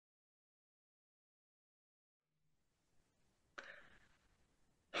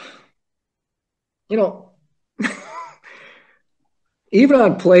You know, even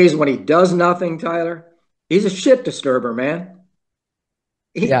on plays when he does nothing, Tyler, he's a shit disturber, man.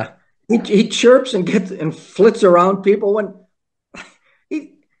 He Yeah. he chirps and gets and flits around people when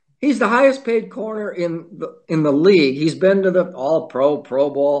he he's the highest paid corner in the league. He's been to the All Pro, Pro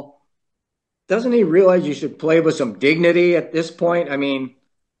Bowl. Doesn't he realize you should play with some dignity at this point? I mean,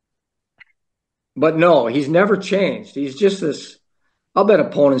 but no, he's never changed. He's just this. I'll bet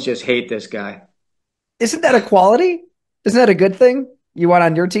opponents just hate this guy. Isn't that a quality? Isn't that a good thing you want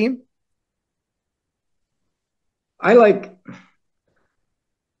on your team? I like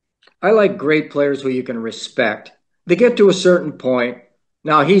I like great players who you can respect. They get to a certain point.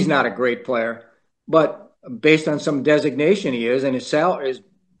 Now he's not a great player, but based on some designation he is and his salary, his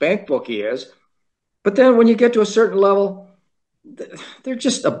bank book he is. But then when you get to a certain level, they're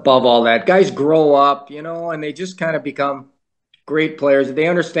just above all that. Guys grow up, and they just kind of become great players. They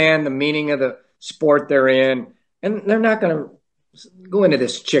understand the meaning of the sport they're in, and they're not going to go into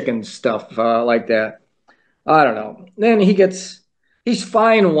this chicken stuff like that. I don't know. Then he's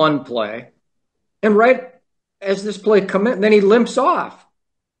fine one play, and right as this play commit, then he limps off.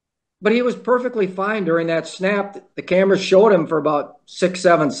 But he was perfectly fine during that snap. The camera showed him for about 6,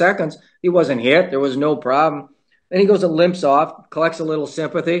 7 seconds. He wasn't hit. There was no problem. Then he goes and limps off, collects a little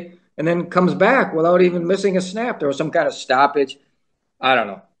sympathy, and then comes back without even missing a snap. There was some kind of stoppage. I don't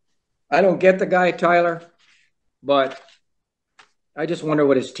know. I don't get the guy, Tyler, but I just wonder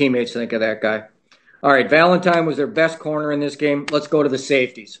what his teammates think of that guy. All right, Valentine was their best corner in this game. Let's go to the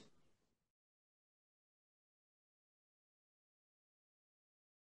safeties.